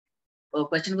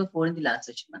question number 4 in the last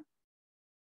session. Huh?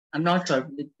 I'm not sure.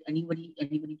 Anybody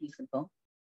please confirm?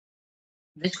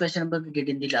 Which question number we did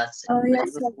in the last session?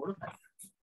 Yes, question 4 or 5?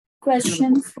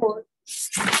 Question 4.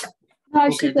 No,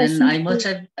 okay, then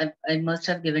I must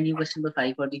have given you question number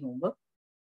 5 for the homework.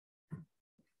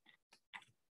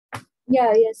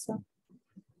 Yeah, yes, sir.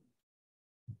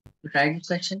 You tried this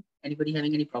question? Anybody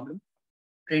having any problem?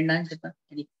 Prerna and Chitra,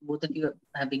 both of you are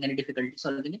having any difficulty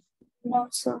solving it? No,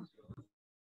 sir.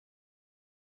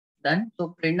 Done.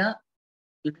 So Prerna,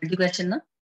 you did the question, na?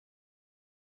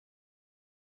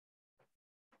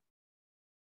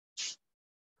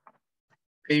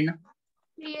 Prerna?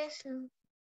 Yes, sir.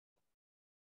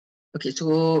 Okay,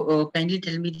 so kindly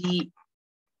tell me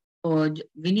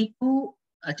we need to,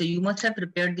 so you must have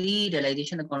prepared the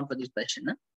realization account for this question,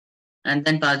 na? And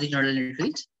then pass the journal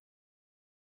entries.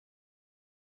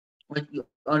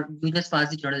 Or you just pass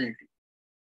the journal entry.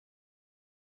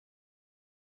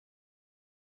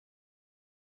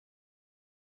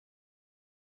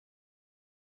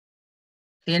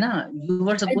 Say na, you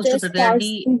were supposed to prepare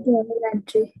the journal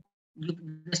entry. You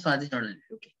just pass the journal entry.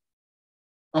 Okay.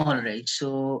 All right.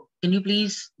 So can you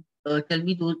please tell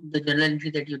me the journal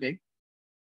entry that you did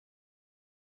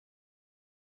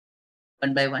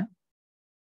one by one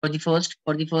for the first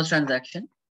transaction?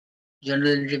 Journal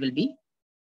entry will be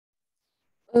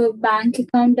bank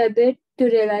account debit to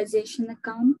realization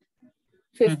account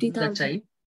 50,000. That's right.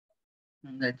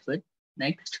 That's good.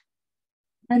 Next.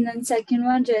 And then second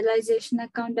one, realization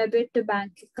account debit to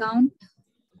bank account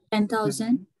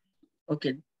 10,000.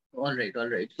 Okay. All right. All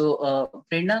right. So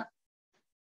Prerna,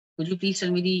 could you please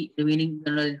tell me the remaining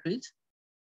journal entries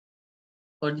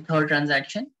for the third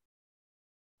transaction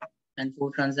and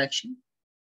fourth transaction?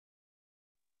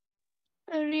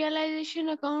 Realization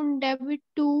account debit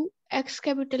to X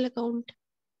capital account.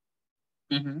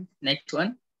 Next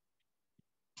one.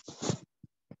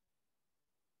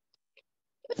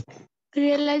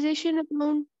 Realization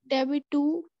account debit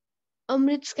to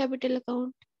Amrit's capital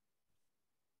account.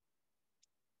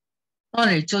 All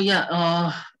right. So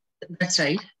yeah, that's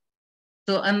right.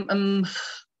 So I'm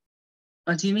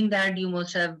assuming that you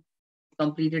must have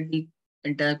completed the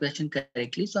entire question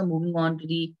correctly. So I'm moving on to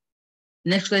the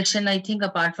next question. I think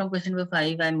apart from question number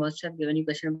 5, I must have given you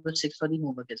question number 6 for the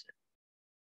homework as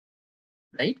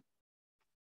well. Right?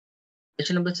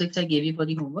 Question number 6 I gave you for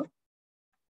the homework.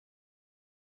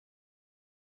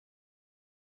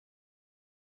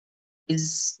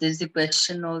 Is this the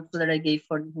question also that I gave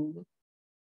for the homework?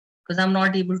 Because I'm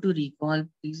not able to recall,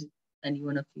 please, any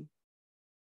one of you.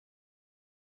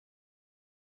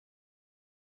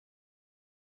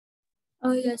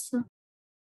 Oh, yes, sir.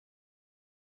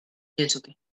 Yes,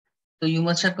 okay. So you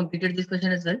must have completed this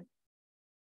question as well.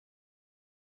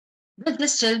 But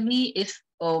just tell me if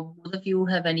both of you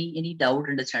have any doubt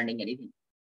understanding anything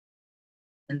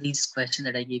in these questions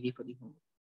that I gave you for the homework.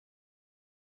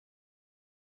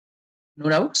 No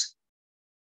doubts?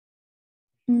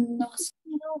 No.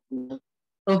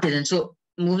 Okay, then. So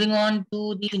moving on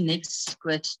to the next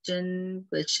question.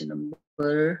 Question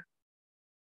number.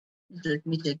 Let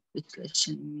me check which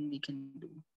question we can do.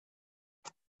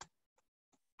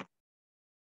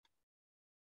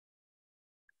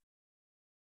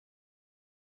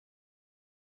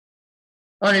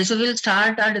 All right, so we'll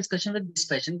start our discussion with this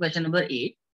question, question number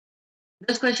 8.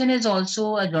 This question is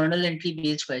also a journal entry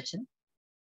based question.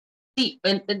 See,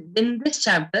 in this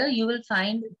chapter, you will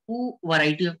find two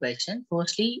variety of questions.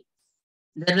 Firstly,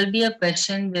 there will be a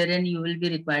question wherein you will be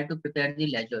required to prepare the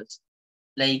ledgers.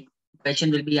 Like,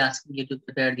 question will be asking you to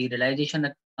prepare the realization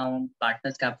account,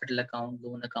 partner's capital account,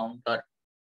 loan account, or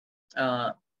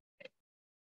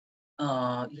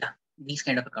yeah, these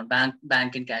kind of account,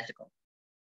 bank and cash account.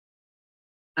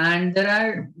 And there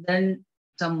are then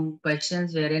some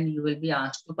questions wherein you will be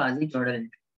asked to pass the journal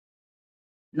entry.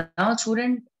 Now,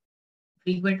 student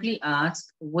frequently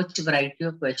ask which variety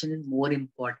of question is more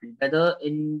important, whether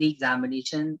in the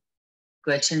examination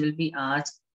question will be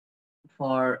asked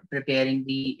for preparing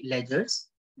the ledgers.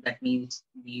 That means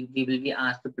we will be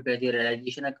asked to prepare the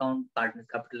realization account, partner's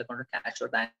capital account, or cash or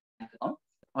bank account,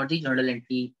 or the journal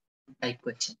entry type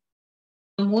question.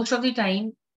 So most of the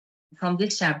time from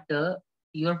this chapter,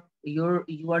 you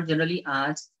are generally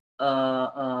asked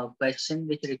a question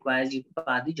which requires you to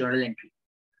pass the journal entry.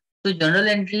 So journal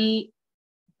entry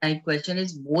type question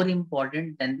is more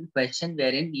important than the question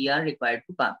wherein we are required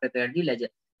to prepare the ledger.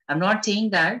 I'm not saying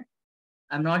that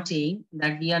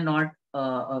we are not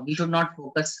we should not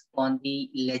focus on the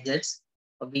ledgers,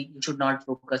 or we should not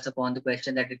focus upon the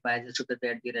question that requires us to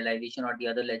prepare the realization or the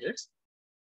other ledgers.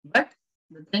 But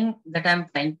the thing that I'm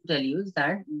trying to tell you is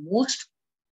that most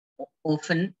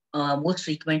often most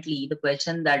frequently the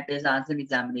question that is asked in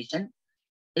examination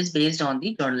is based on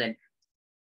the journal entry.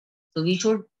 So we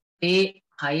should pay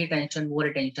high attention, more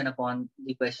attention upon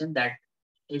the question that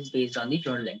is based on the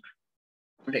journal entry.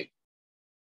 Right.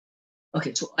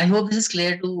 Okay, so I hope this is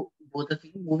clear to both of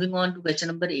you. Moving on to question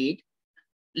number 8.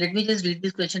 Let me just read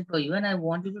this question for you, and I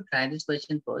want you to try this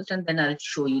question first, and then I'll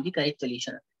show you the correct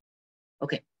solution.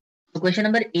 Okay. So question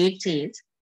number 8 says,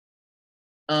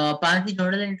 pass the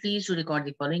journal entries to record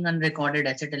the following unrecorded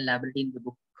asset and liability in the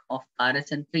book of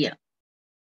Paras and Priya.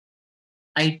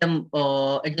 Item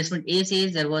adjustment A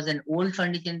says there was an old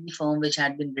furniture in the firm which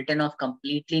had been written off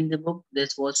completely in the book.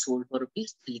 This was sold for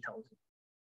rupees 3,000.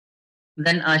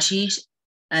 Then Ashish,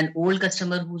 an old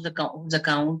customer whose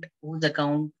account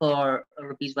for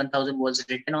rupees 1,000 was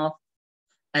written off,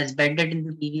 has bad debt in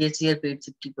the previous year, paid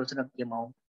 60% of the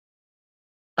amount.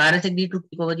 Paras agreed to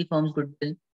take over the firm's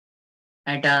goodwill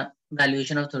at a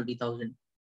valuation of 30,000.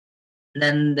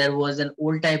 Then there was an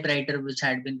old typewriter which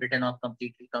had been written off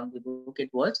completely from the book. It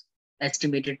was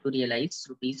estimated to realize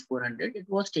rupees 400. It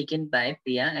was taken by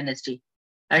Priya and at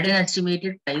an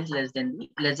estimated price less than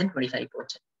 25%.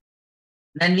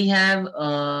 Then we have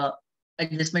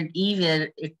adjustment E,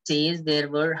 where it says there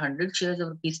were 100 shares of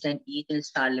rupees 10 each in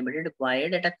Star Limited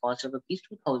acquired at a cost of rupees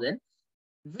 2,000,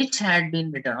 which had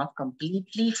been written off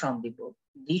completely from the book.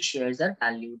 These shares are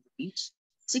valued rupees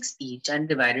 6 each and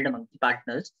divided among the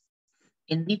partners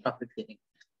in the profit sharing.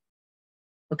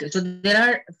 Okay, so there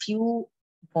are a few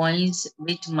points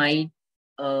which might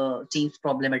seem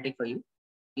problematic for you.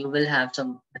 You will have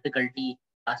some difficulty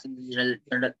passing the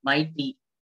general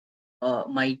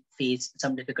might face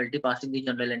some difficulty passing the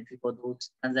journal entry for those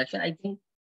transactions. I think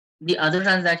the other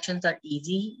transactions are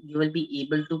easy. You will be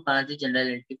able to pass the journal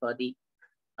entry for the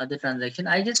other transaction.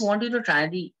 I just want you to try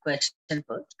the question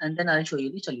first, and then I'll show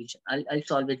you the solution. I'll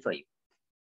solve it for you.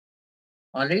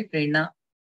 All right, Prerna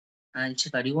and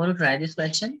Shifa, do you want to try this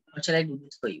question, or shall I do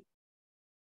this for you?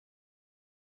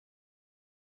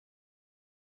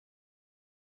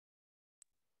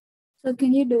 So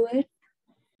can you do it?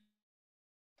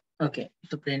 Okay,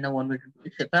 so Prerna want me to do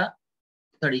it.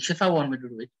 Shifa want me to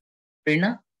do it.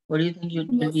 Prerna, what do you think you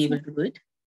will be able to do it?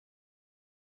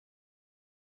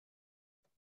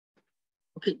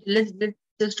 Okay, let's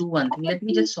just do one thing. Let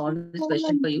me just solve this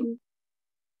question for you.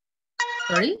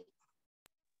 Sorry?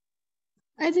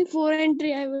 I think 4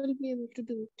 entry I will be able to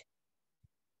do it.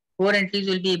 4 entries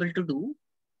will be able to do.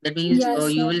 That means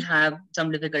Yes, you will have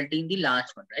some difficulty in the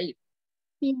last one, right?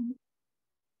 Yeah.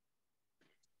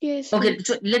 Yes. Okay,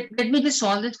 so let me just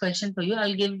solve this question for you.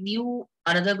 I'll give you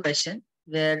another question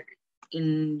where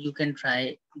you can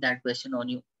try that question on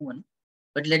your own.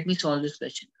 But let me solve this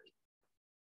question for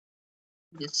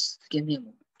you. Just give me a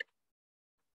moment.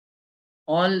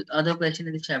 All other questions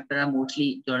in this chapter are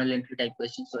mostly journal entry type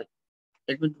questions. So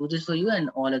let me do this for you, and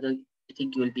all other, I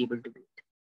think you will be able to do it.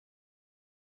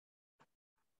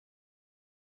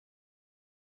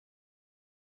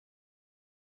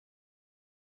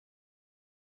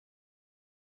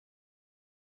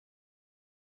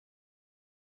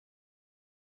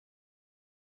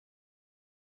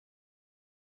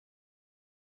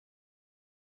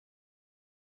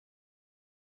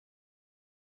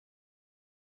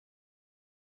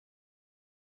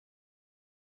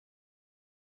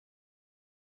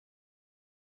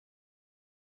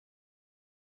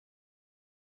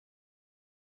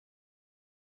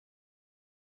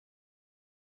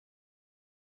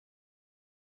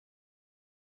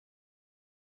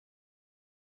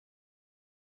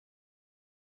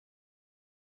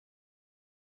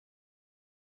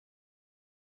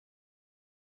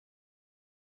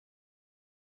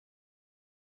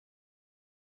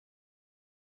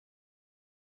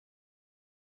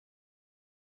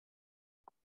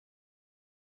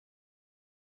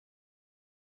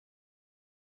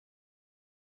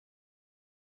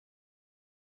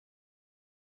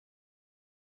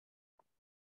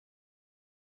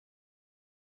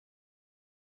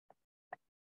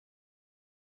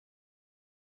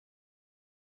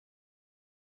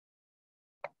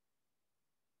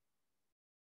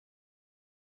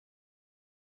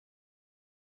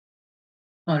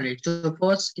 All right. So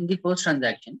first, in the first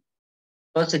transaction,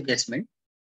 first adjustment,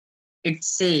 it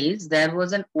says there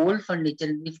was an old furniture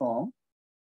in the firm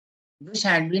which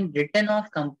had been written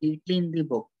off completely in the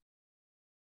book.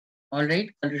 All right,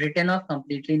 written off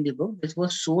completely in the book. This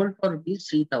was sold for rupees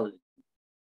 3,000.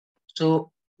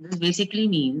 So this basically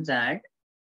means that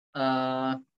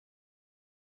that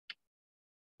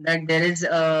there is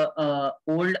a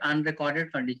old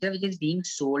unrecorded furniture which is being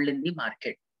sold in the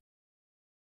market.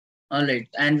 All right,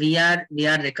 and we are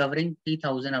recovering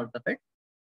 3,000 out of it.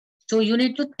 So you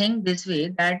need to think this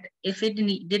way, that if it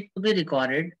needed to be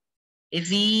recorded, if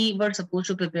we were supposed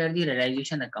to prepare the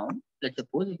realization account, let's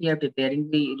suppose if we are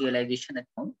preparing the realization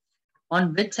account,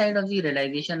 on which side of the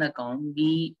realization account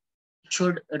we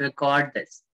should record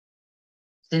this?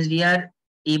 Since we are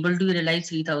able to realize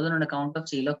 3,000 on account of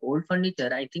sale of old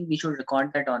furniture, I think we should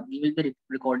record that on, we will be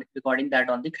recording that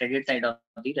on the credit side of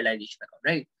the realization account,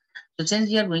 right? So since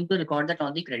we are going to record that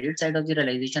on the credit side of the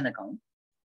realization account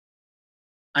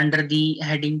under the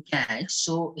heading cash,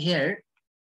 so here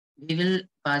we will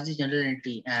pass the general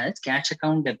entry as cash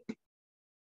account debit.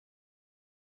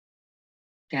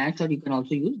 Cash, or you can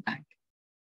also use bank.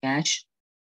 Cash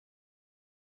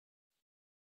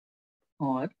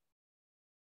or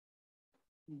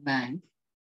bank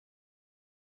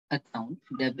account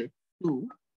debit to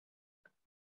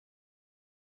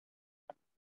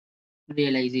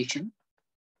realization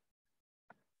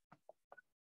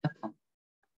account.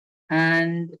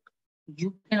 And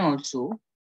you can also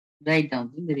write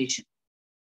down the narration.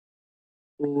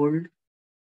 Old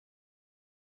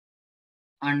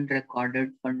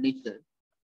unrecorded furniture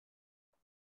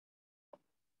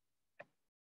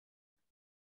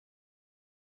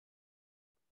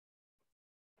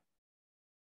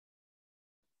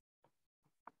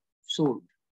sold,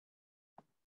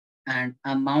 and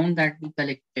amount that we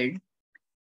collected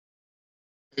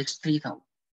is 3,000.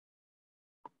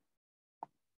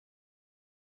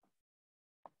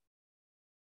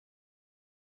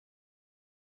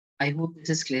 I hope this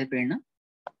is clear, Prerna.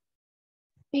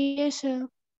 Yes, sir.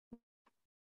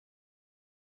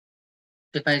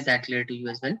 Shifa, is that clear to you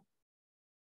as well?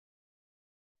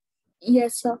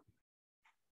 Yes, sir.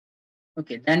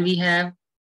 Okay, then we have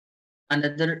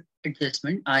another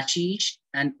adjustment. Ashish,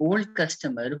 an old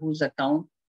customer whose account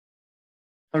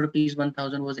for rupees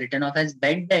 1,000 was written off as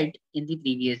bad debt in the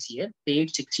previous year,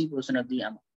 paid 60% of the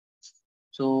amount.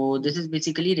 So this is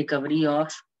basically recovery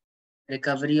of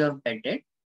bad debt.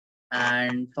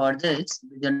 And for this,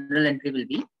 the general entry will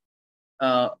be,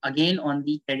 again, on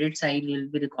the credit side, we will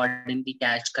be recording the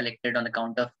cash collected on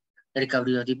account of the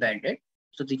recovery of the bad debt.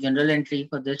 So the general entry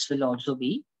for this will also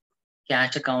be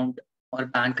cash account or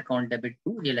bank account debit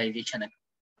to realization account.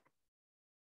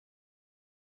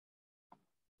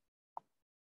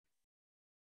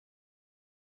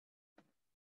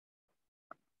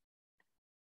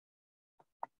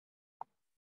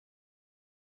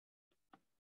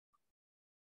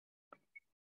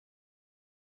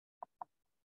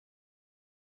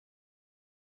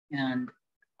 And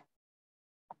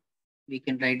we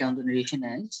can write down the narration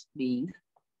as being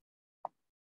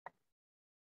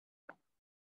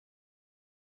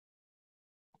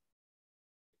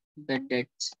bad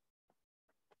debts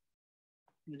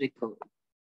recovered.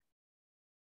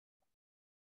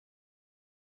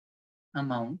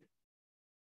 Amount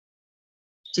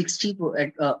 60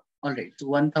 at all right. So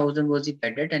 1,000 was the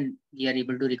bad debt, and we are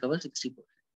able to recover 60%.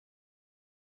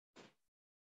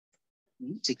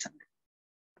 600.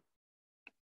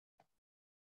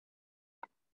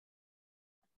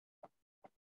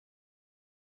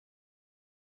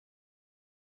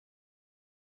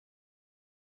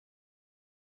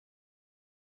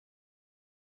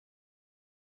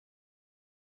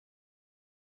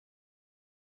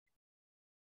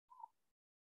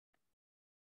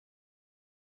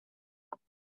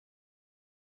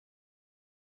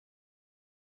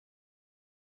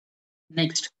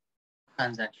 Next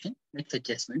transaction, next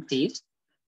adjustment says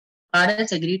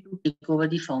Paras agreed to take over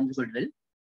the firm's goodwill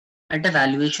at a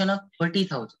valuation of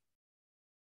 30,000.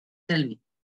 Tell me,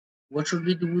 what should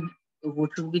we do?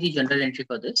 What should be the general entry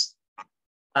for this?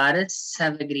 Paras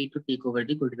have agreed to take over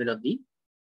the goodwill of the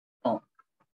firm.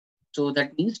 So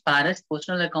that means Paras'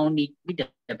 personal account needs to be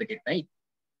debited, right?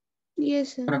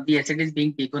 Yes, sir. If the asset is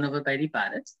being taken over by the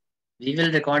Paras, we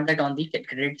will record that on the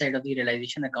credit side of the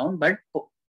realization account, but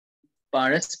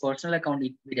Paras' personal account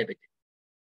needs to be debited.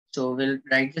 So we'll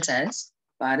write this as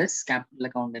Paras capital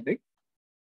account debit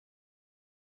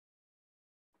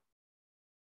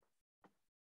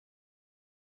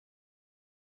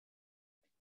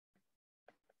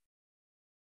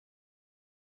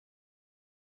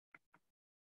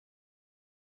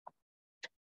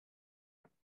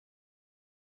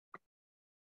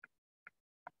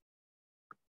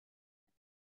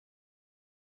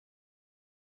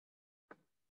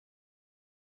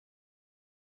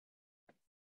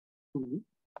to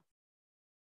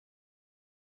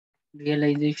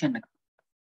realization account.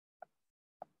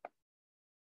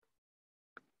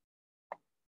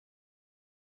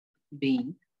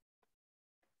 Being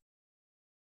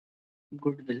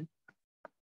goodwill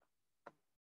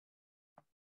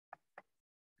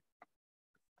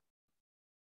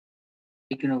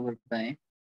taken over by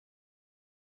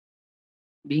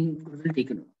being total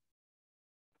taken over.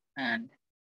 And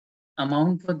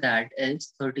amount for that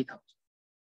is 30,000.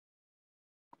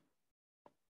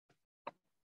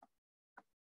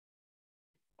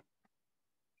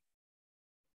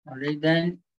 All right,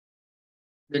 then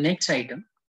the next item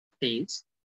says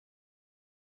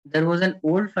there was an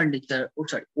old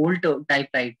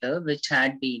typewriter which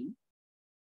had been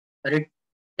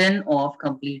written off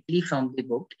completely from the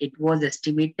book. It was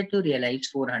estimated to realize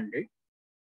 400.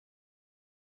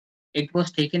 It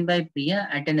was taken by Priya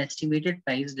at an estimated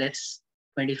price less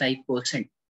 25%.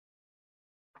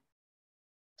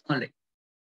 All right.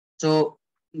 So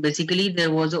basically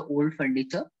there was an old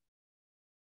furniture,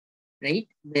 right?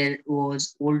 There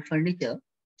was old furniture,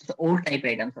 so old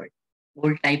typewriter,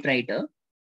 old typewriter,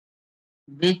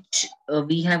 which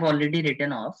we have already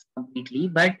written off completely,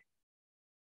 but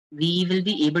we will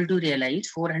be able to realize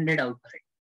 400 out of it.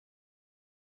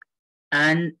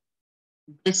 And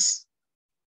this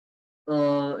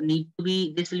will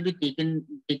be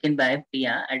taken by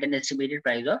Priya at an estimated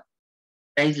price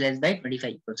less by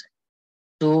 25%.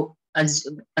 So as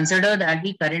consider that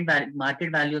the current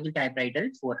market value of the typewriter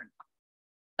is 400.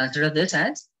 Consider this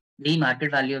as the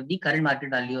current market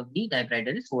value of the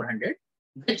typewriter is 400,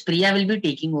 which Priya will be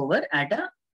taking over at a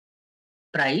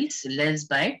price less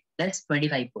 25%.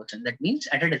 That means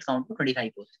at a discount of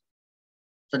 25%.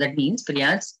 So that means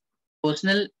Priya's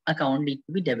personal account needs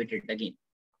to be debited again.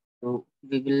 So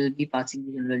we will be passing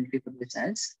the journal entry for this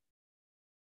as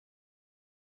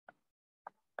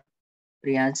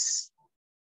Priya's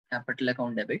capital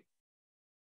account debit.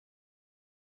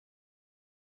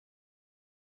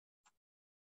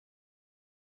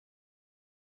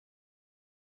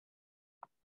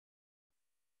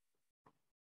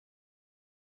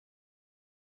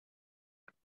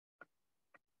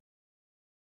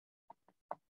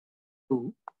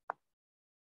 To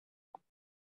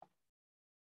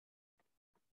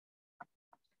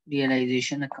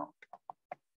realization account,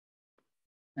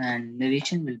 and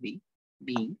narration will be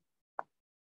being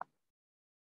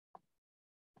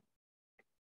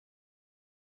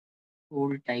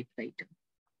old typewriter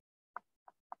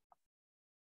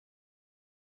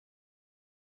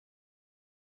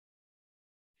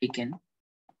taken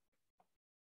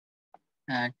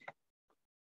at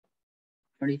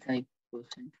 25%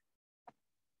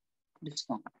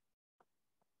 discount.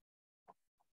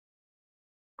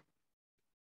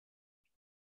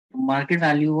 Market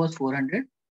value was 400,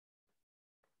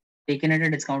 taken at a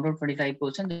discount of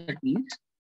 25%. That means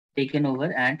taken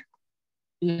over at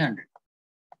 300.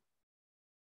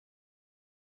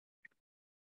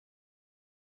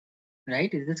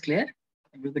 Right? Is this clear,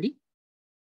 everybody?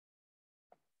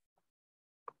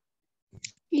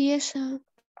 Yes, sir.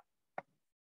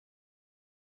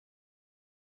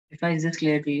 Is this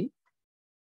clear to you?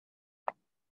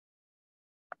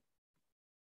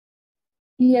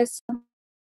 Yes, sir.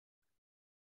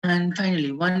 And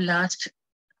finally, one last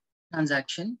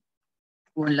transaction,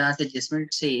 one last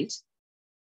adjustment says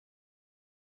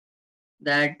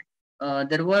that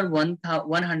there were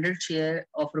 100 share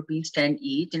of rupees 10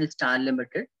 each in Star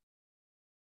Limited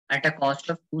at a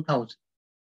cost of 2,000,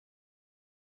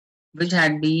 which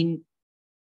had been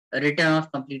written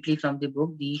off completely from the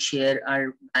book. These shares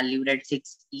are valued at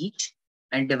 6 each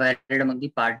and divided among the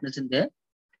partners in their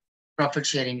profit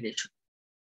sharing ratio.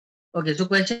 Okay, so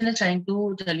question is trying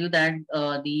to tell you that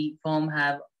the firm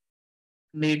have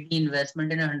made the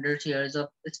investment in 100 shares of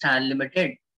Star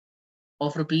Limited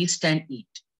of rupees 10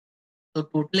 each. So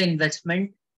total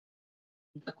investment,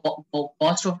 the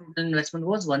cost of total investment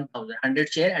was 1,100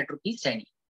 share at rupees 10 each.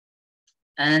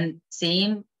 And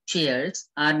same shares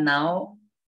are now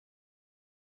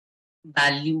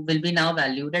will be now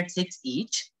valued at 6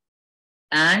 each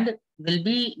and will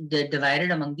be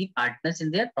divided among the partners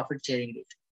in their profit sharing ratio.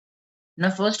 Now,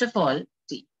 first of all,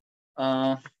 see,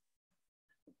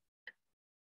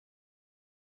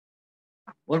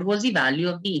 what was the value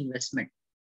of the investment?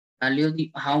 Value of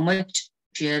how much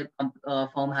share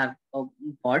firm have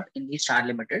bought in the Star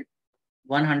Limited?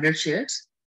 100 shares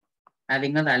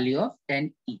having a value of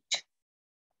 10 each.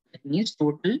 That means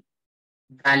total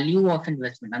value of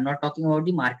investment. I'm not talking about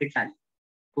the market value.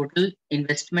 Total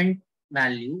investment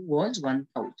value was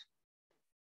 1,000.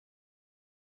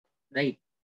 Right.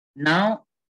 Now,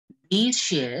 these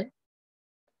shares,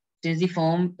 since the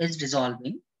firm is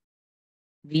dissolving,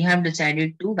 we have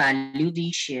decided to value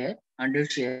these 100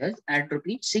 shares at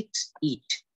rupees 6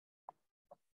 each.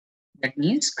 That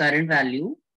means current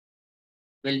value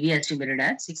will be estimated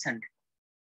at 600.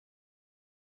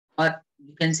 Or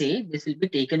you can say this will be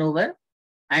taken over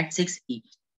at 6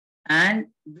 each. And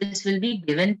this will be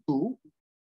given to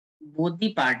both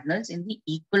the partners in the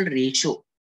equal ratio.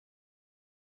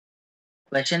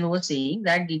 question was saying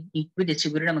that it need to be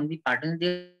distributed among the partners in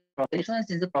the profit ratio, and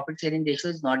since the profit sharing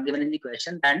ratio is not given in the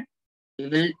question, then we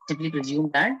will simply presume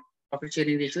that profit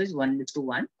sharing ratio is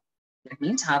 1:1. That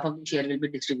means half of the share will be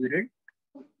distributed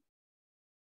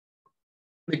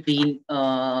between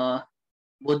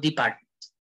both the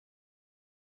partners,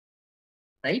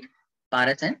 right?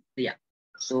 Paras and Priya.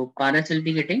 So Paras will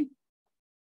be getting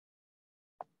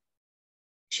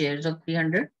shares of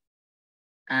 300,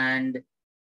 and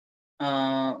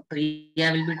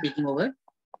Priya will be taking over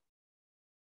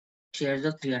shares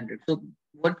of 300. So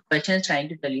what question is trying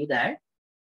to tell you that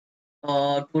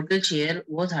total share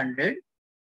was 100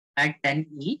 at 10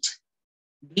 each.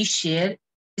 This share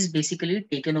is basically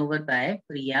taken over by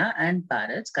Priya and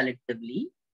Paras collectively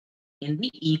in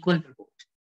the equal proportion.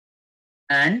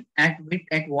 And at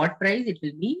what price it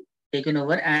will be taken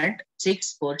over? At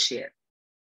 6 per share.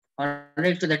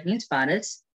 Alright, so that means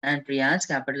Paras and Priya's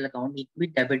capital account need to be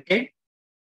debited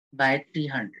by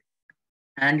 300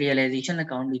 and realization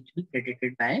account needs to be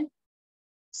credited by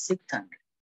 600.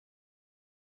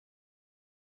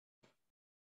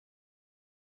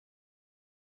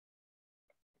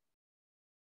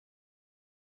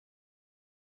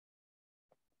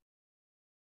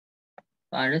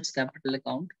 Paras capital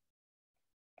account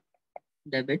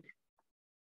debit,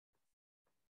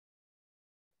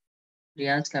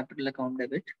 Priya's capital account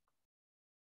debit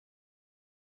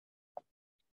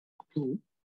to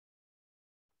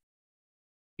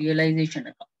realization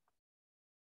account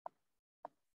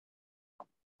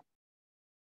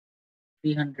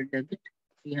 300 debit,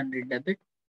 300 debit,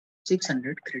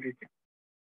 600 credited.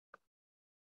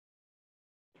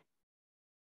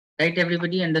 Right,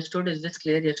 everybody understood? Is this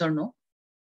clear? Yes or no?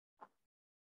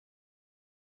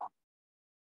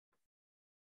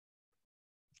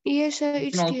 Yes, sir. You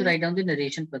It's can also clear. write down the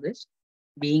narration for this.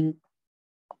 Being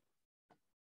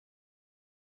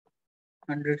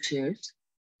 100 shares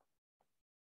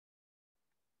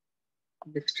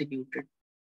distributed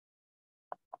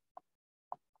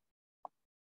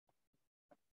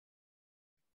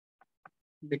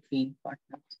between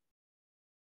partners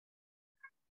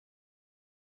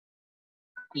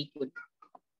equal.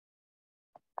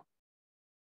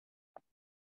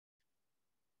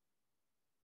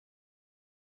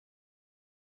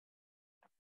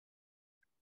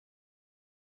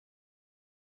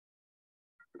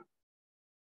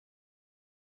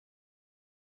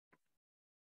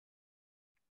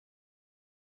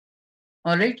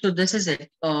 All right, so this is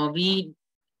it. We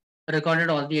recorded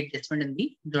all the adjustment in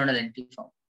the journal entry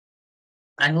form.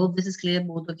 I hope this is clear,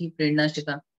 both of you, Prerna,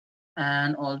 Shika,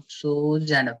 and also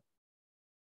Janab.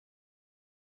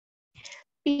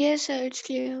 Yes, sir. It's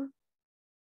clear.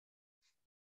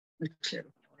 It's clear.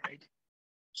 All right.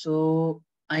 So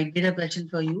I did a question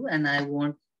for you, and I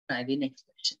want to try the next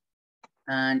question.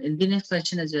 And in the next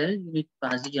question as well, you need to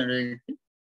pass the journal entry.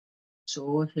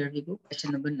 So here we go,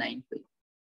 question number 9 for you.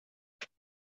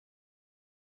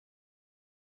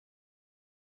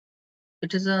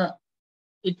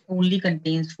 It only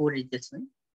contains 4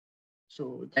 adjustments.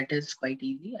 So that is quite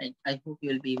easy. I hope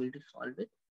you'll be able to solve it.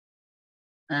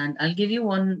 And I'll give you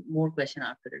one more question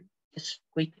after it. Just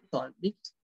quickly solve this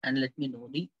and let me know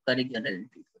the correct journal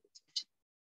entry for this question.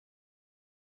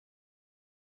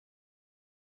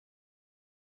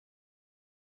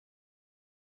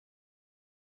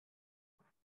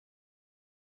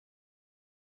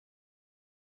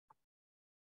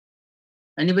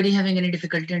 Anybody having any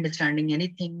difficulty understanding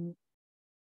anything,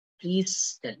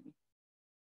 please tell me.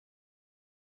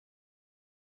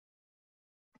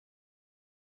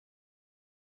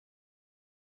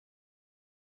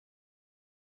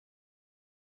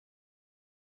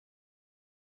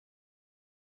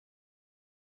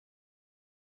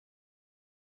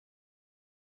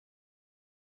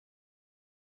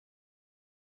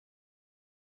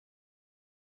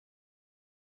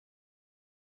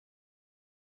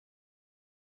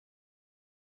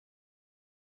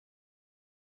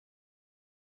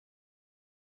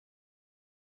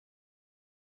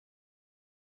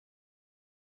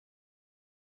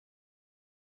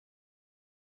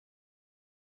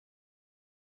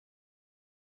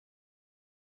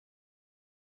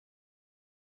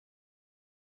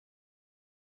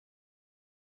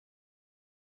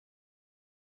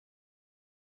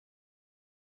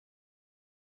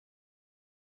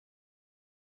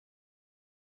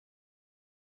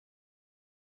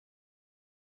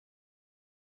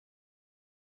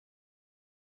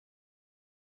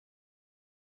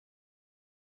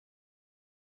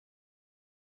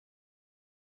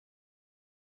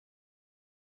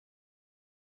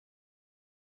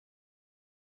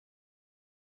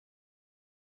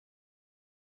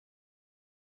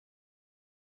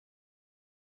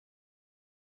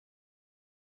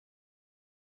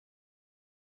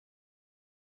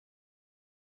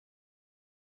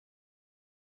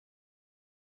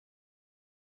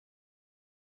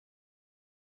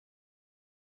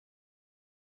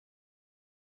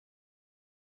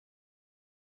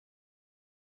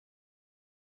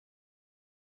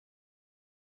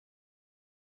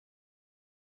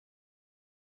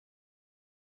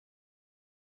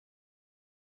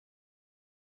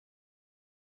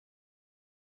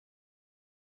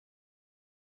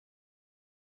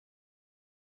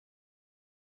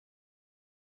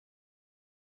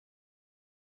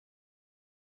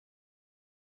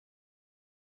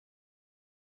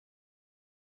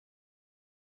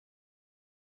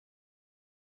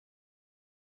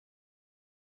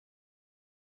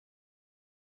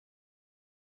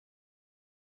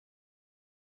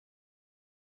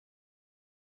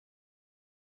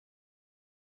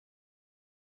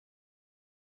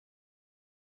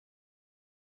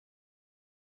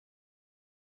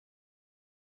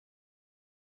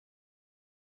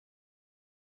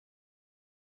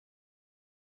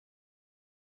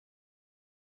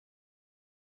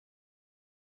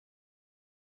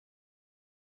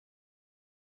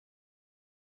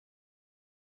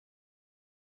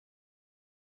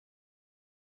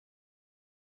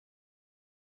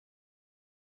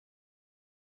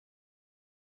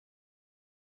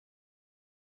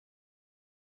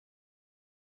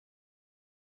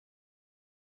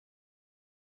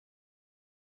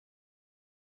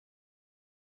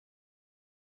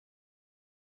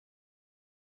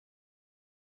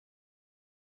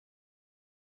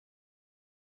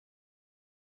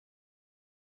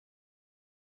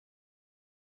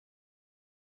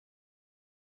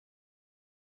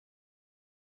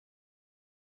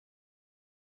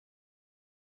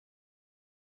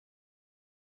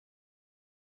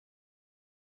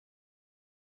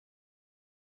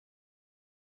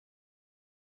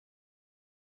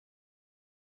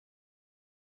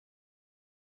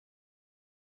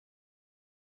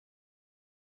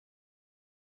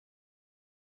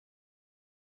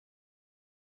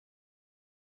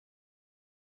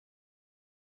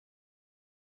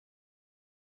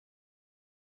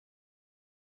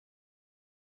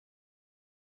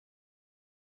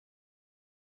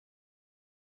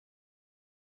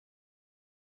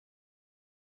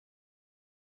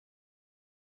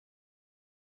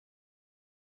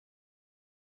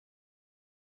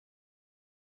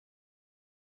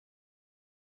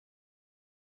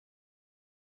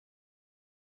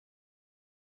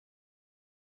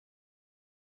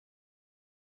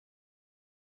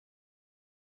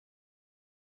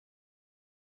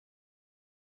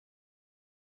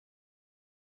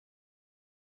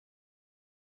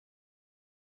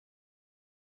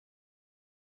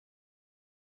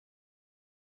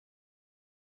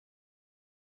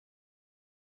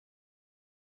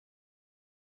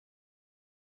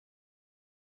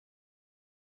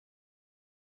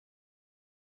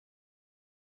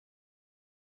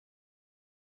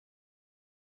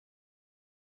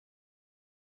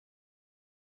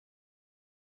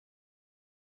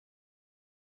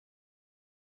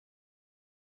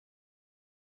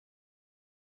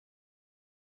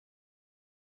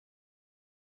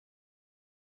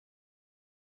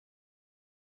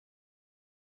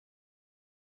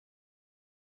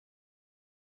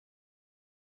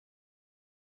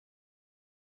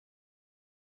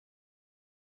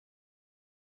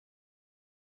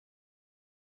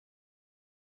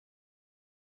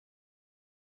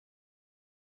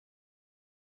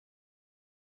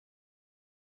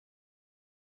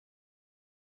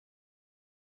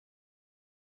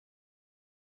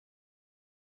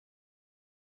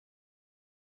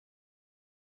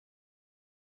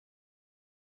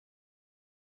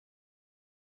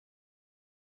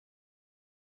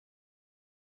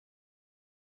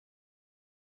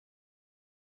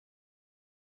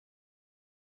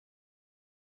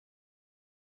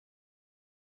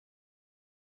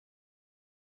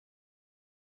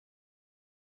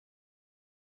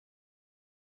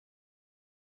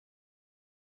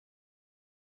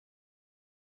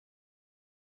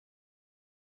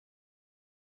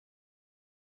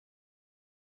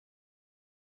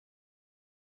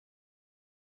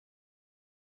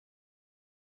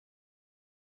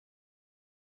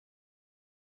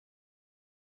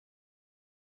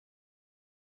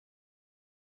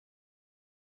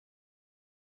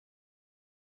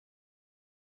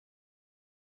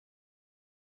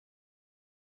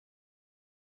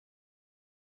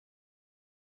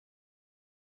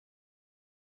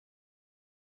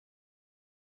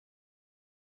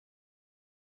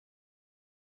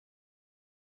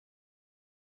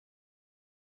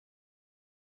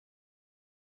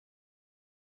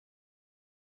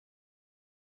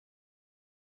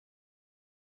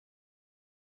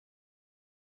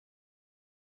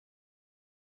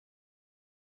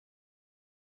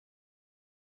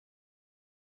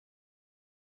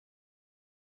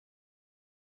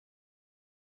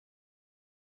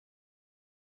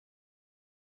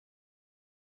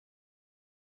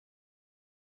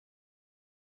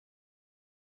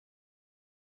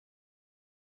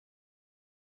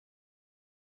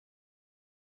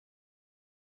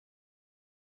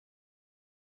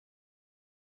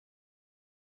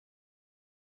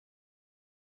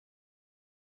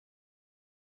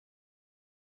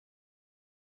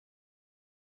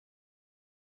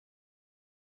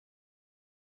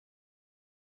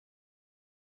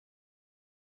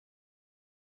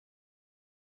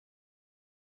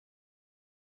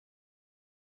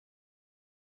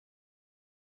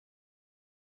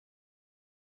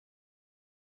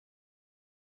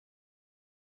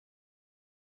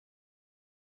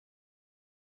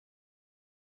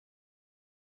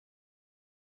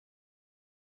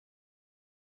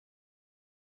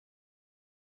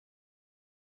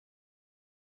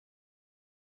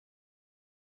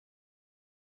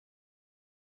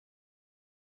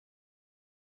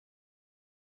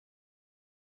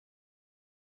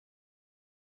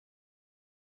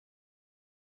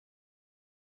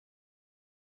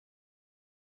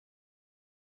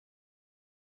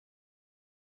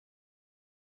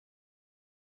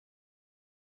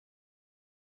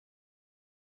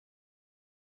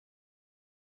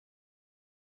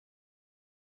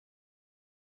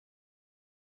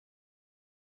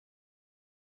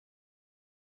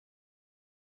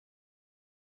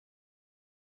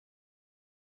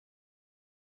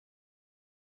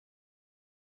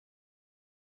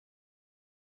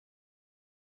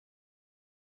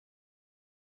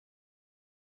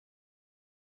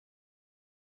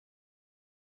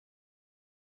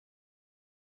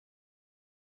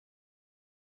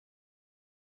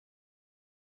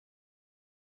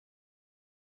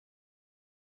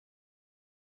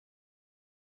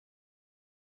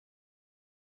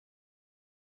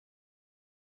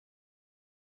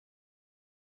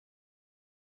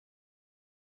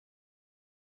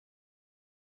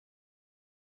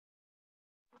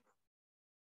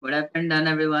 What happened? Done,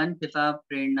 everyone? Shifa,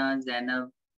 Prerna,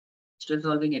 Zainab, still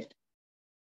solving it.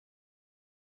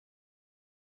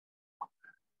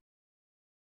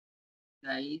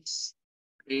 Guys,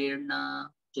 Prerna,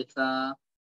 Shifa,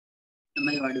 am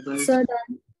I audible? Sir,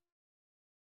 done.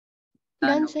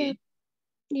 Done, Okay. sir.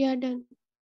 Yeah, done.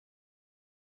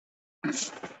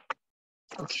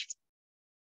 Okay.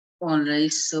 All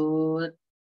right. So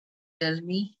tell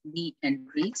me the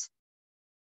entries.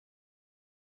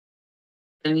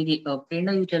 Tell me the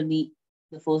Prerna, you tell me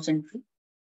the first entry.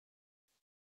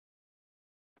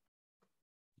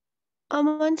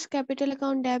 Aman's capital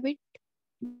account debit,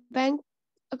 bank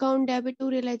account debit to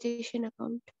realization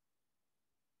account.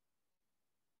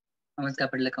 Aman's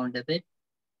capital account debit,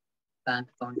 bank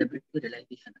account debit to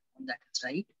realization account. That is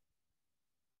right.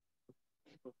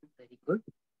 Perfect. Very good.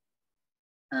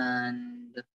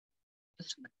 And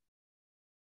just a minute.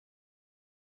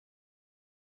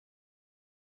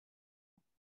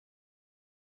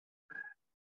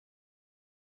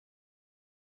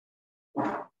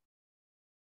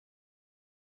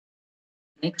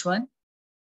 Next one.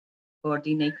 For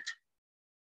the next,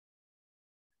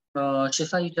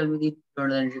 Shifa, you tell me the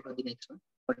journal entry for the next one.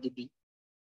 For the B.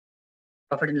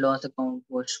 Profit and loss account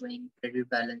was showing credit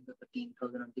balance of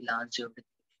 15,000 on the last day of the.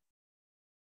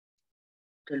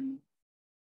 Tell me.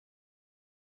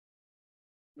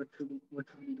 What should we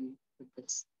do with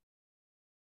this?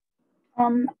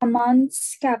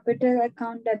 Aman's capital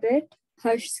account debit,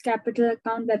 Harsh's capital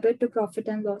account debit to profit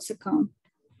and loss account.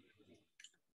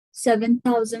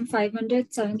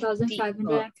 7,500,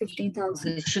 7,500, and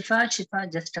 15,000. Okay,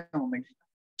 Shifa, just a moment.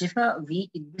 Shifa,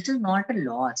 this is not a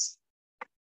loss.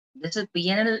 This is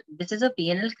PNL. This is a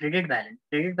PNL credit balance.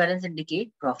 Credit balance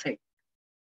indicate profit.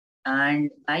 And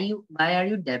why are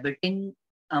you debiting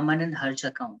Aman and Harsh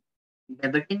account?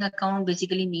 Debiting account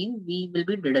basically means we will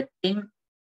be deducting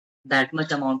that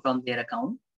much amount from their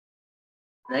account,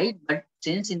 right? But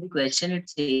since in the question it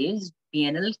says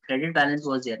PNL credit balance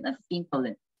was there, na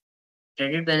 15,000.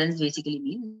 Credit balance basically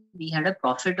means we had a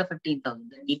profit of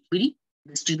 15,000 that need to be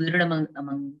distributed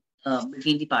among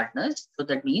between the partners. So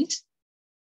that means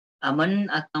Aman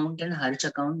account and Harsh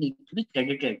account need to be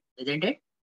credited, isn't it?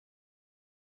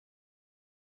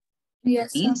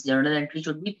 Yes, sir. Means journal entry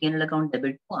should be P&L account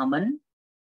debit to Aman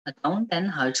account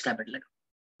and Harsh capital account.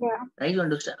 Yeah. Right? You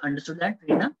understood that,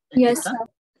 Reena? Yes, sir.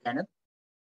 Zainab?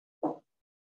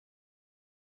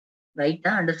 Right?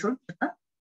 Understood?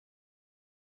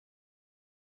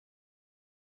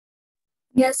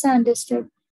 Yes, I understood.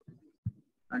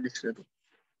 Understood.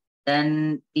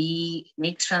 Then the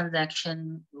next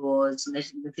transaction was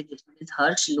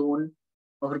Harsh loan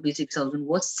of rupees 6,000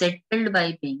 was settled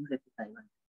by paying 5,500.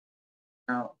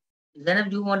 Now, Zainab,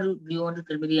 do you want to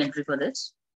tell me the entry for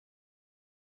this?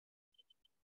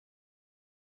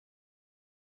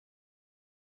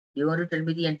 Do you want to tell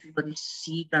me the entry for the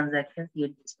C transaction, C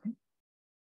adjustment?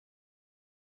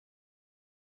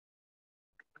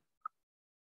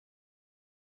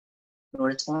 No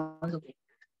response. Okay.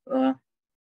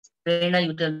 Prerna,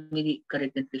 you tell me the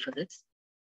correct entry for this.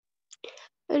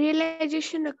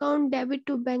 Realization account debit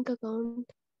to bank account.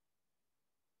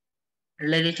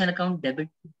 Realization account debit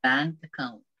to bank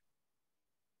account.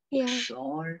 Yeah.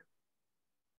 Sure.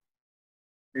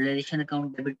 Realization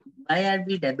account debit. Why are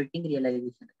we debiting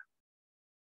realization account?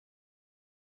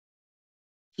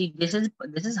 See, this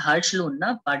is Harsh loan,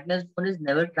 na? Partner's loan is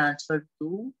never transferred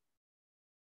to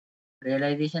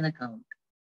realization account.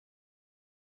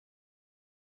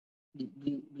 Do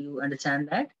you understand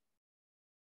that?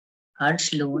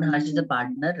 Harsh loan, Harsh is a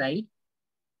partner, right?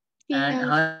 Yeah.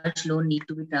 And Harsh loan need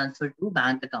to be transferred to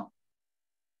bank account.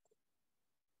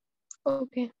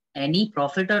 Okay. Any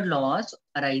profit or loss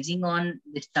arising on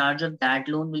discharge of that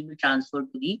loan will be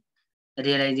transferred to the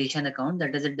realization account.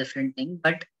 That is a different thing.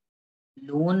 But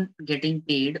loan getting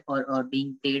paid or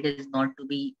being paid is not to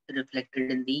be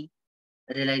reflected in the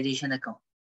realization account.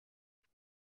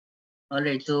 All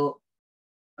right. So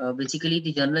basically,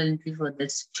 the journal entry for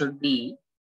this should be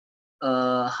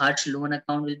Harsh loan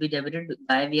account will be debited.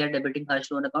 Why we are debiting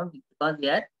Harsh loan account? Because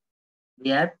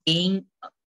we are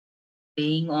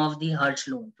paying off the Harsh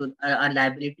loan. So our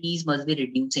liabilities must be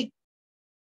reducing.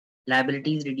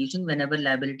 Liability is reducing. Whenever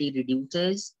liability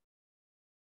reduces,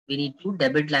 we need to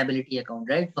debit liability account,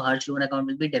 right? So Harsh loan account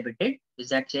will be debited. Is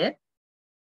that clear?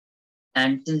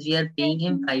 And since we are paying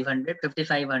him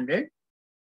 5,500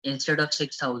 instead of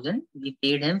 6,000, we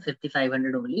paid him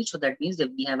 5,500 only. So that means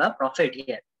that we have a profit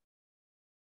here.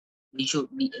 We should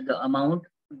be the amount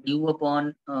due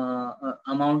upon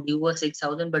amount due was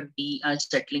 6,000, but we are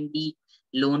settling the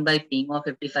loan by paying off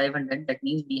 5,500. That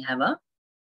means we have a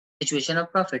situation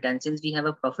of profit. And since we have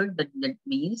a profit, that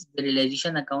means the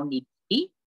realization account needs to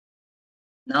be,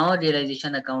 now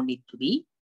realization account needs to be,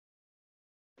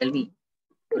 tell me,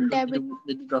 what should Debit. do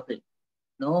with profit?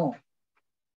 No.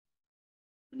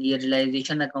 The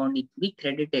realization account needs to be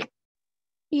credited.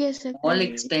 Yes, sir. All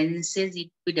Credit. expenses need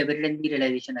to be debited in the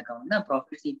realization account. Na?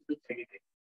 Profits need to be credited.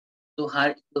 So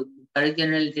correct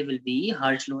general entry will be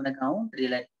Harsh loan account,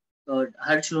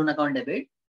 Harsh loan account debit,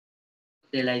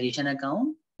 realization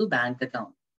account to bank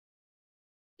account.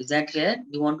 Is that clear?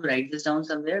 You want to write this down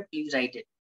somewhere? Please write it.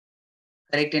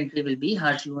 Correct entry will be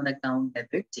Harsh loan account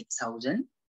debit 6,000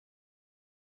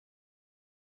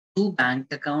 to bank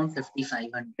account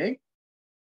 5,500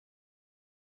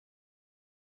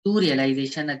 to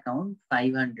realization account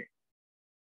 500.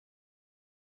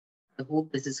 I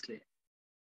hope this is clear.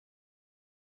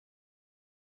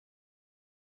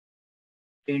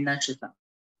 Shifa.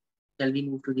 Shall we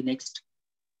move to the next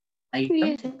item?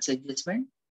 Yes, Next adjustment.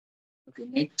 Okay,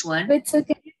 next one. Wait, so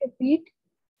can you repeat?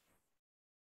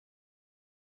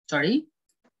 Sorry?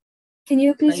 Can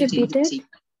you please repeat it?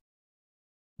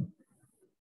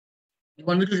 You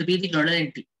want me to repeat the journal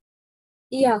entry?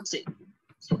 Yeah.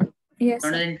 Yes.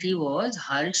 Journal entry was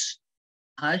Harsh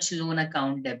loan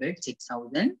account debit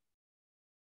 6,000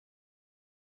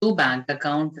 to bank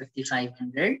account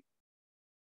 5,500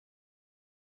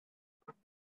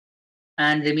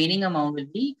 and remaining amount will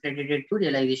be credited to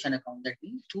realization account. That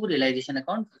means to realization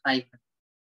account 500.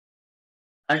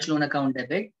 Harsh loan account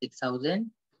debit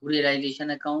 6,000 to realization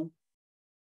account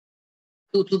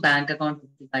to bank account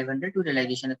 5,500 to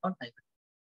realization account 500.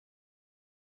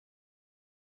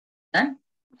 Done?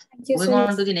 Moving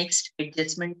on to the next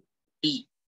adjustment D.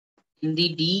 In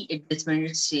the D adjustment,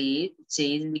 it says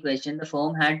in the question, the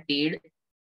firm had paid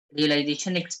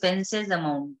realization expenses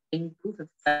amounting to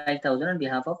 55,000 on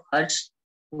behalf of Harsh,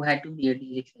 who had to bear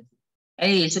these expenses.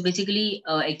 Anyway, so basically,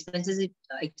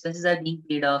 expenses are being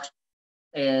paid off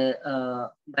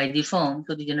by the firm.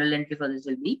 So the general entry for this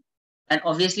will be, and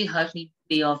obviously Harsh needs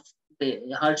to pay off.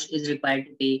 Harsh is required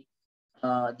to pay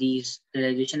these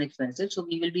realization expenses. So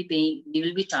we will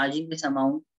be charging this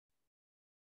amount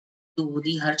to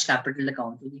the Harsh capital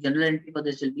account. So the general entry for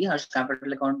this will be Harsh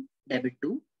capital account debit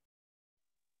to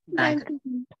bank.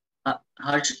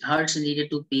 Harsh needed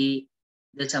to pay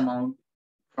this amount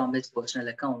from his personal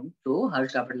account. So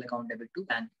Harsh capital account debit to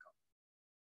bank account.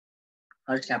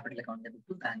 Harsh capital account debit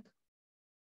to bank.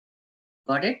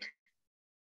 Got it?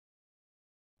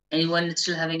 Anyone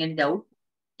still having any doubt?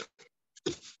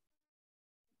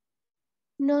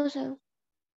 No, sir.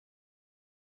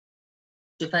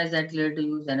 Shifa, is that clear to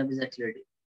you? Zainab, is that clear to you?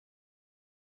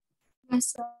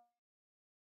 Yes, sir.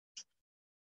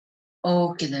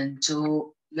 Okay, then.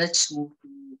 So let's move to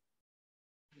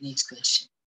the next question.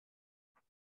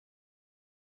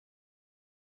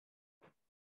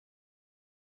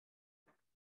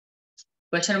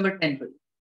 Question number 10, please.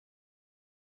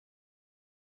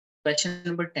 Question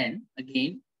number 10,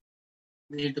 again,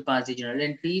 we need to pass the journal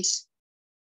entries.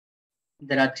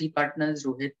 There are three partners,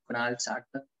 Rohit, Kunal,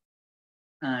 Sarthak,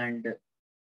 and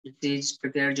it says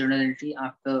prepare journal entry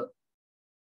after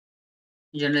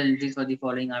journal entries for the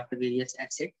following after various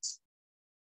assets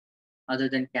other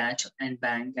than cash and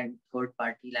bank and third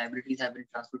party liabilities have been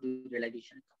transferred to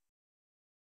realization.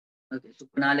 Okay, so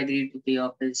Kunal agreed to pay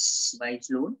off his wife's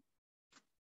loan.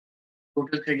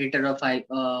 Total creditors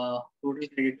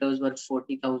were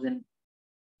 40,000.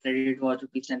 Credit was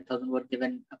rupees 10,000 were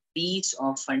given. A piece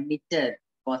of furniture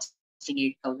costing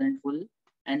 8,000 in full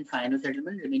and final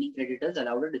settlement. Remaining creditors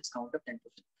allowed a discount of 10%.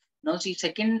 Now, see,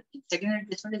 second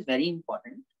adjustment is very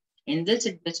important. In this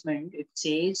adjustment, it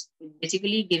says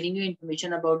basically giving you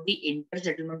information about the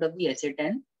inter-settlement of the asset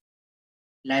and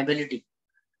liability.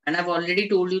 And I've already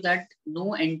told you that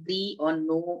no entry or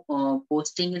no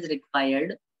posting is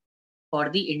required for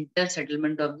the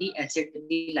inter-settlement of the asset with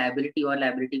the liability or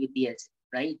liability with the asset,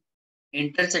 right?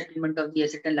 Inter-settlement of the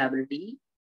asset and liability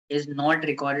is not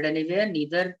recorded anywhere,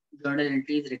 neither journal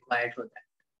entry is required for that.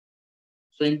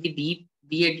 So in the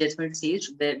B adjustment says,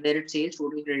 where it says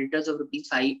total creditors of rupees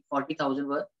 40,000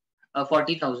 were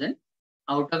 40,000,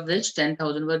 out of which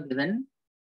 10,000 were given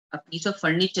a piece of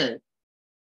furniture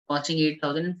costing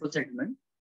 8,000 in full settlement.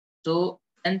 So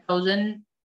 10,000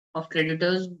 of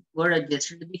creditors were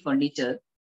adjusted to the furniture.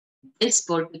 This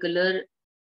particular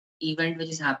event which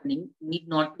is happening need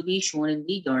not to be shown in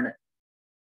the journal.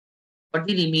 But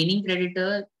the remaining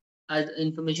creditor, as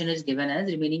information is given as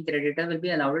remaining creditor will be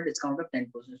allowed a discount of 10%.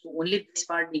 So only this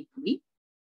part need to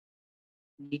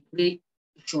be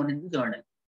shown in the journal.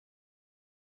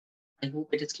 I hope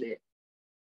it is clear.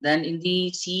 Then in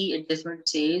the C adjustment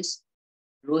says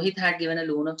Rohit had given a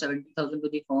loan of 70,000 to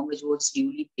the firm, which was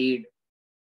duly paid.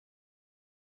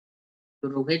 So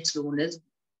Rohit's loan is,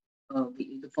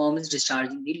 the firm is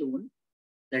discharging the loan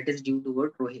that is due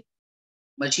toward Rohit.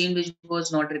 Machine which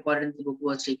was not recorded in the book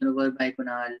was taken over by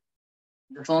Kunal.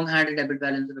 The firm had a debit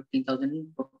balance of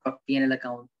 15,000 for P&L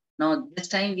account. Now, this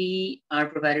time we are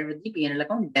provided with the P&L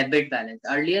account debit balance.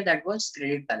 Earlier, that was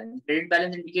credit balance. Credit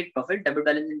balance indicate profit, debit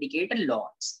balance indicate a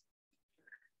loss.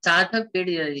 Sarthak paid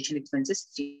realization expenses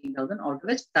 16,000, out of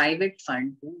which private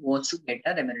fund who was to get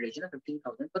a remuneration of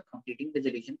 15,000 for completing the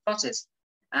dissolution process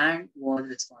and was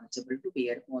responsible to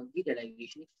bear all the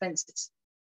realization expenses.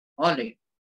 All right,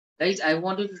 guys, I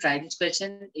want you to try this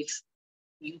question. If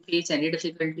you face any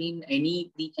difficulty in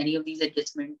any of these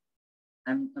adjustments,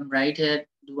 I'm right here.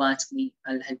 Do ask me.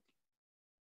 I'll help you.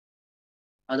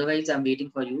 Otherwise, I'm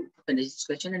waiting for you to finish this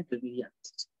question and fill me the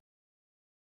answers.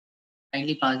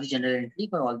 Kindly pass the general entry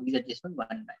for all these adjustments one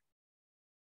by one.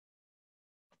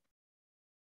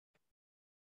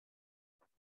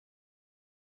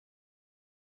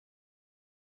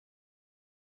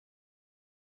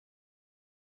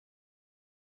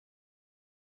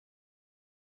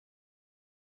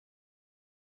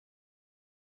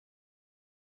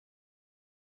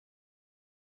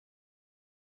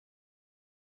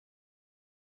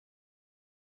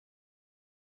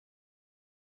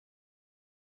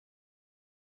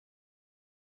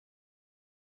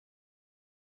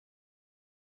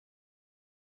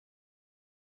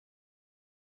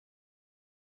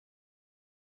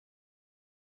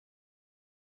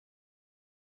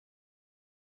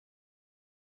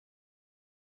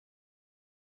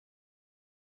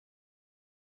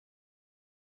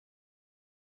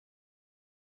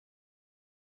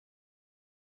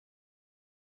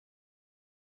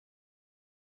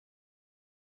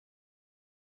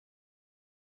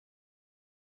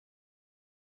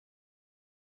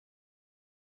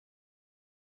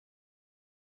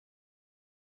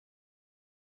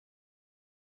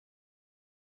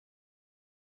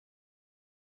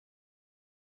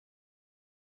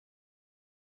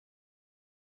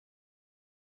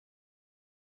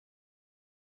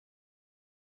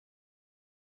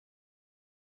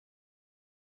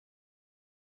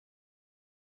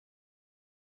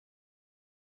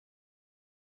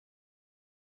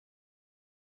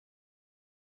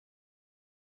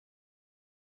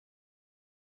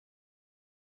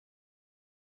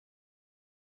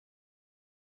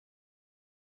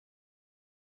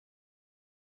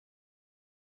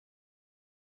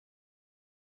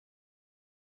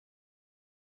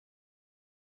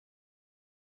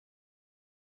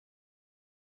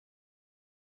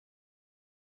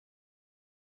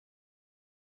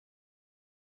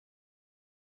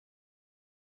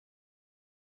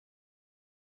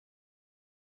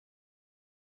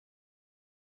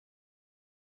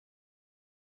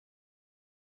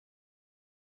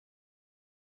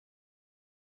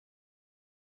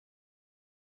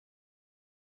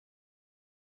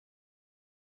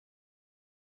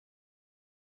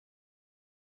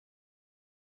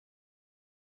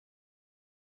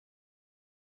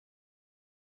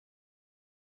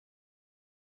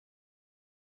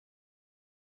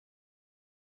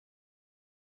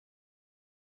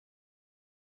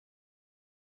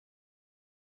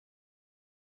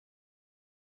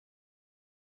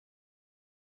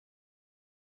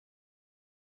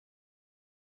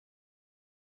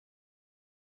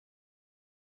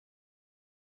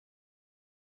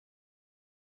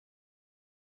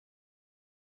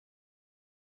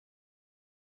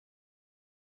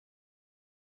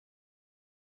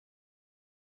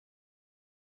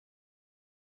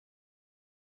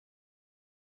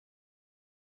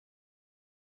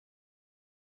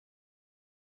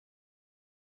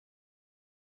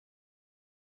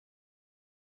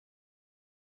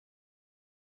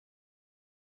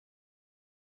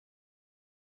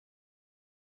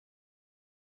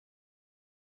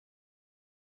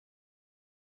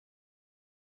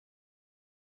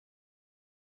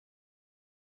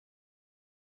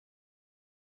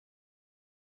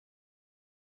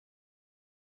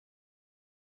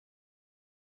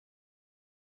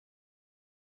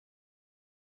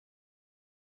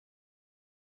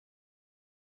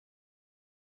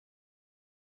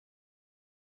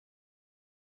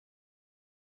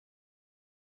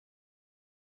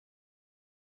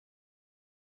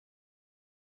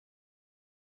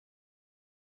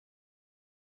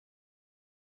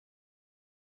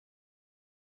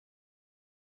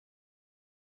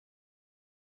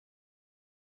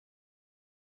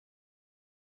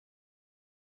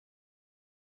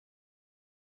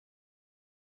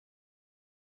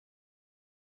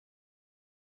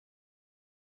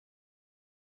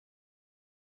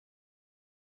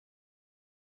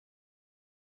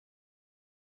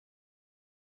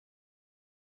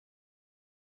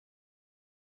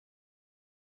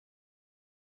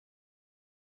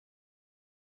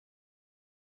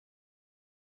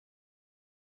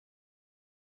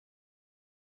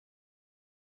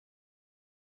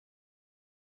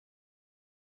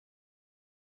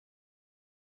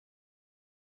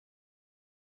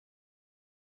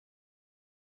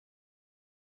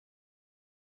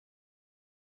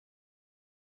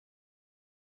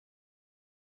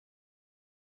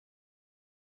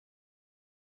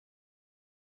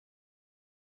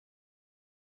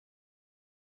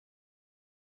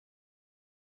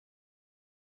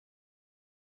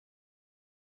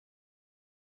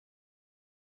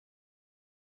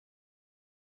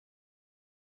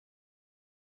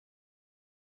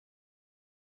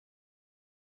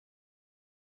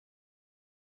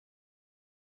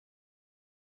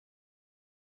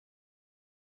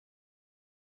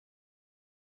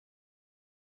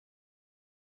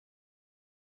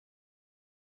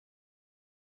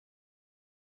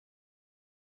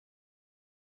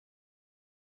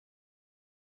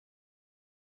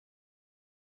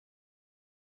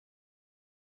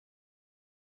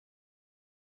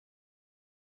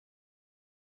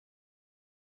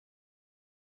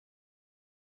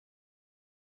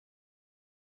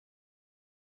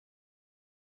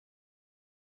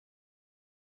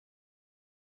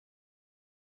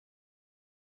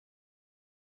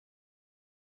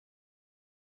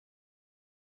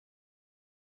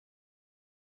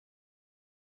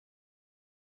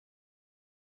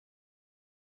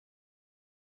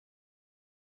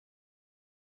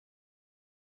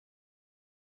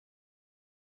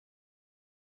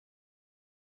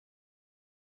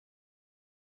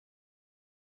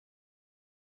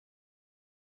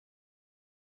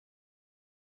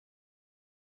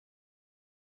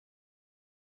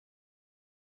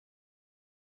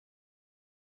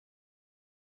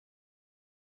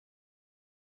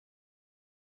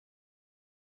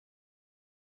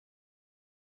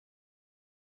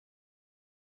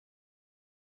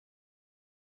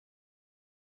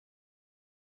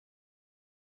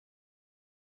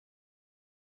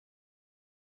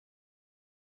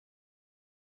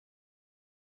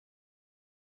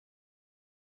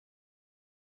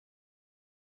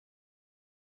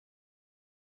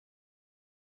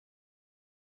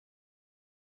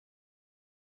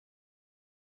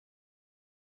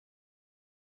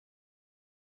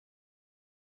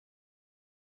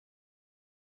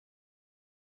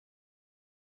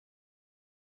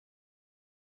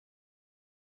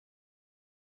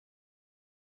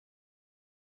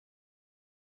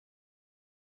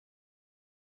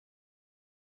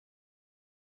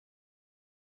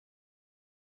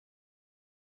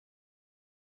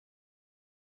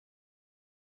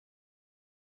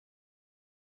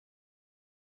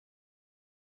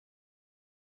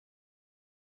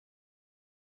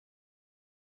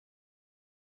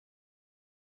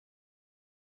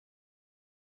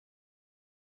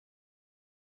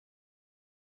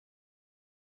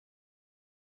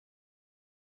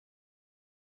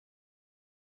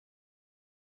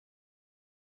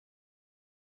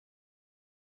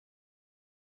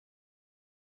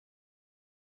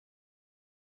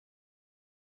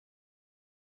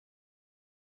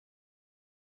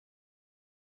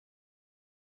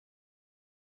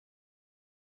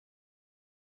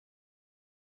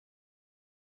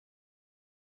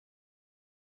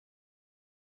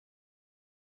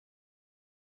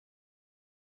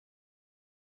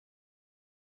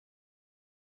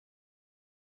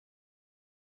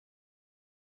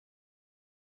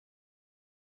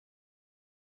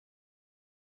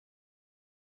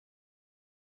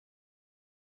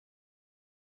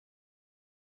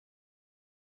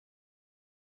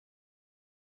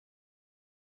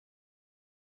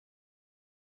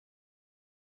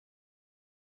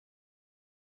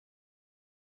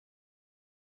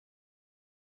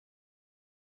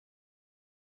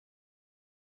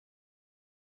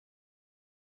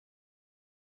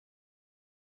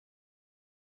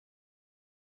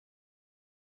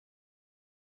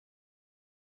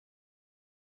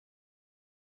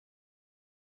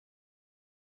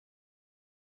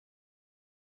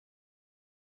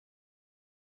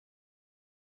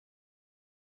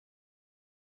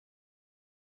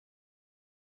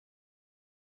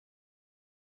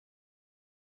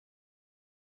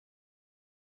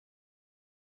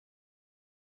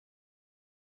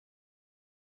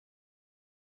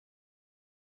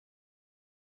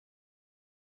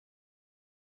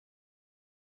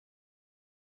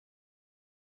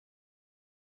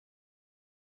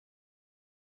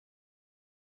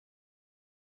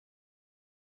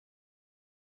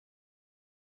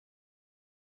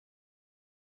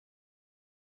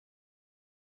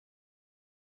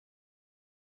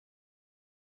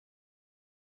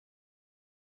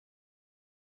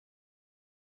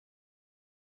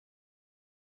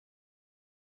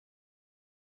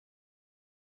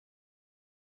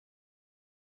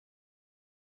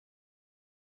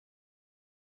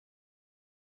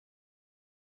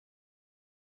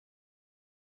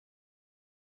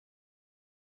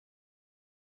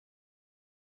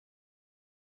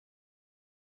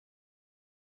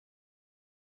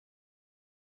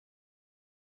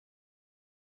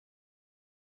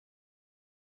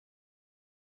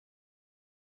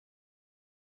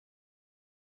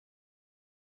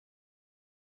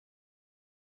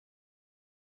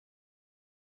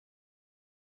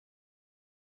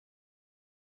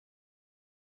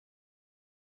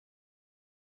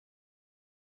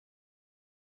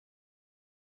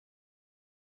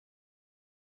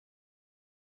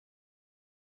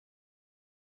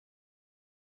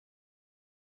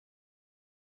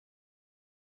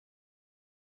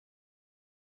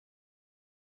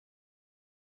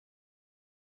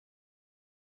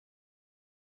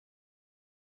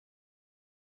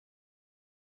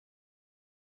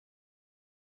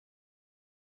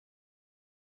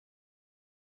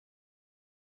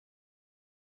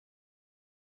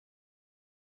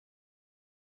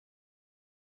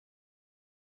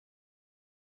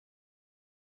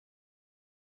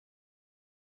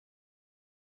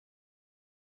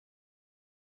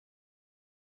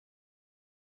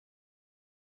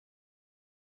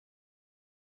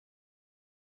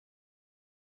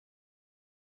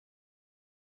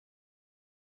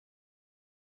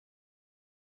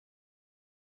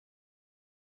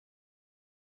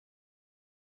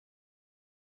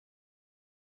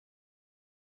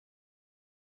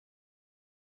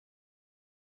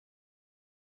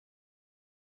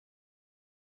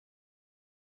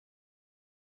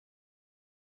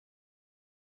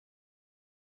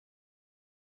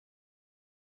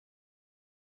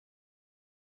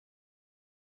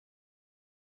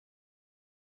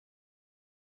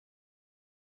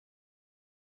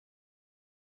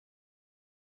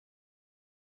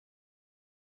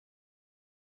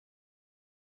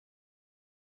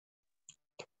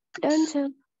 Done, sir.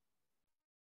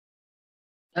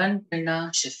 Done,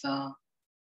 Prerna, Shifa,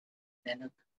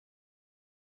 Leonard.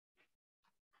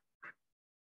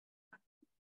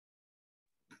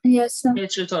 Yes, sir. You're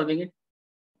still solving it.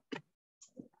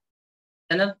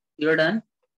 Leonard, you're done.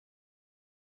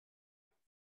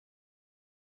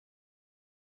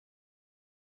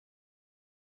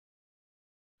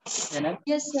 Leonard,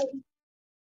 Yes, sir.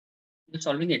 you're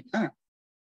solving it, huh?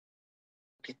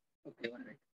 Okay, all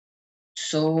right.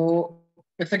 So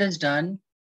if it is done,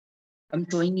 I'm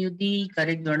showing you the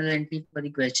correct journal entry for the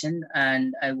question,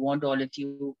 and I want all of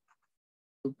you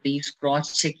to please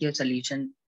cross-check your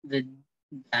solution with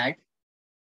that.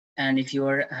 And if you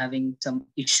are having some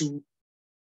issue,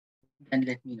 then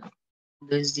let me know.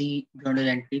 This is the journal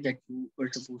entry that you were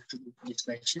supposed to do for this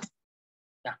question.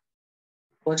 Yeah.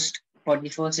 First, for the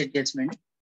first adjustment,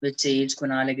 which says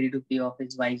Kunal agreed to pay off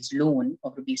his wife's loan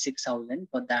of rupees 6,000.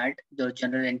 For that, the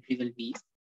journal entry will be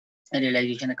a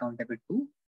realization account debit to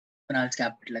Kunal's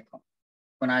capital account.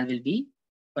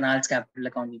 Kunal's capital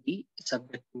account will be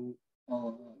subject to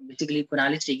basically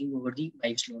Kunal is taking over the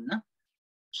wife's loan, na?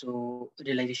 So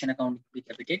realization account will be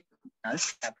debited to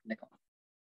Kunal's capital account.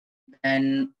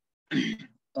 Then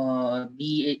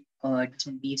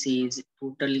adjustment B says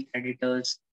total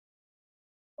creditors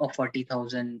of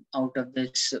 40,000. Out of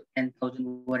this,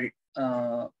 10,000 were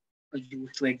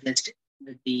used to adjust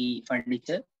the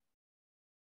furniture,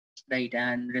 right?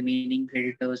 And remaining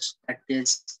creditors, that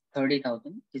is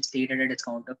 30,000, is paid at a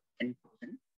discount of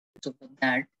 10,000. So for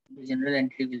that, the general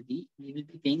entry will be, we will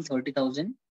be paying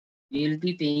 30,000. We will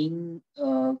be paying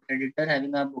creditor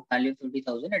having a book value of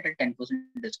 30,000 at a 10%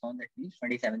 discount. That means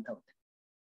 27,000.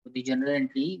 So the general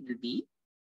entry will be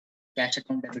cash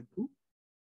account debit to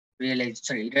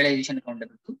realization account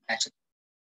debit to cash account.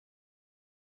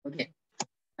 Okay.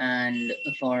 And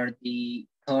for the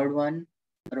third one,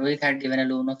 Rohit had given a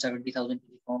loan of 70,000 to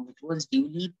the firm, which was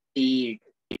duly paid.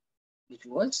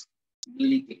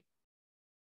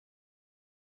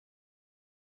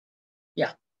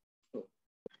 Yeah. So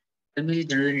tell me the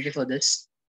general entry for this.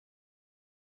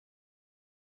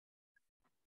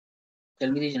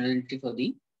 Tell me the general entry for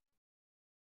the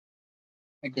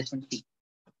adjustment C.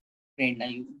 Now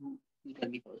you tell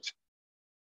me first.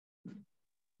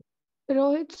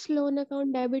 Rohit's loan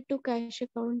account debit to cash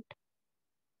account.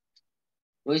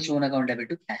 Rohit's loan account debit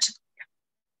to cash account.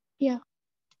 Yeah.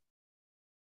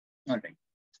 All right.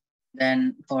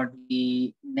 Then for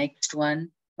the next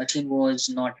one, machine was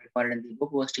not recorded in the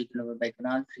book, was taken over by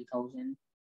Kunal, 3,000.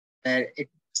 Where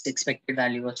its expected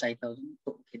value was 5,000.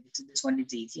 So okay, this one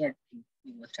is easy. I think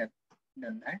you must have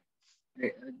done that.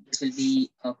 This will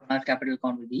be Kunal's capital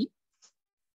account will be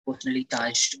personally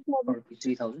charged for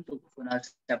 3,000. So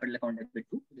Kunal's capital account debit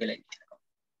to realization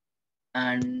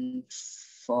account.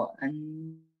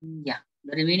 And yeah,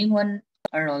 the remaining one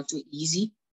are also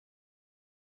easy.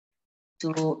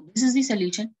 So this is the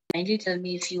solution. Kindly tell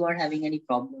me if you are having any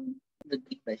problem with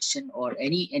the question or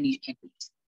any.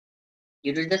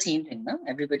 You did the same thing, no?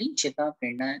 Everybody, Shifa,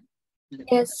 Prerna.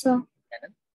 Yes, sir.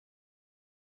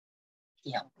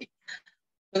 Yeah. Okay.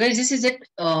 So guys, this is it.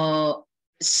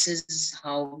 This is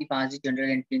how we pass the general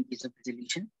entry in case of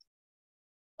resolution.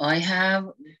 Let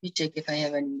me check if I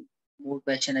have any more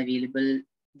question available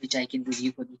which I can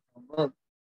review for the homework.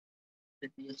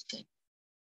 Let me just check.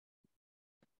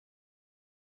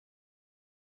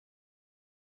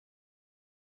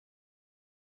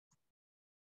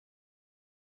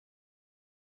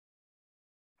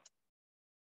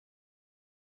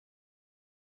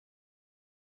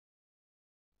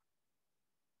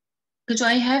 Okay, so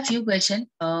I have few questions.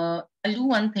 I'll do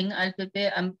one thing. I'm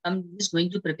just going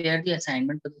to prepare the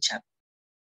assignment for the chapter.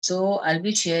 So I'll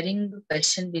be sharing the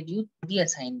question with you, the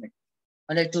assignment.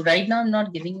 All right. So right now I'm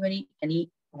not giving you any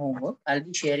homework. I'll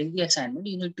be sharing the assignment.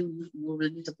 You will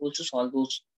be supposed to solve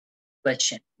those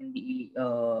questions in the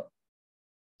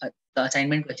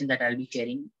assignment question that I'll be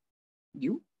sharing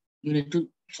you. You need to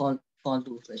solve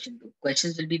those questions. The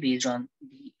questions will be based on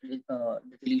the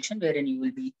solution, wherein you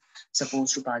will be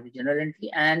supposed to pass the general entry,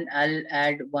 and I'll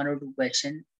add one or two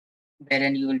questions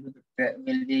wherein you will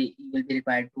be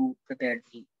required to prepare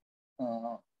the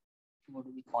what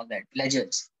do we call that,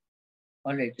 ledgers.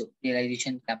 All right, so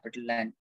realization, capital, and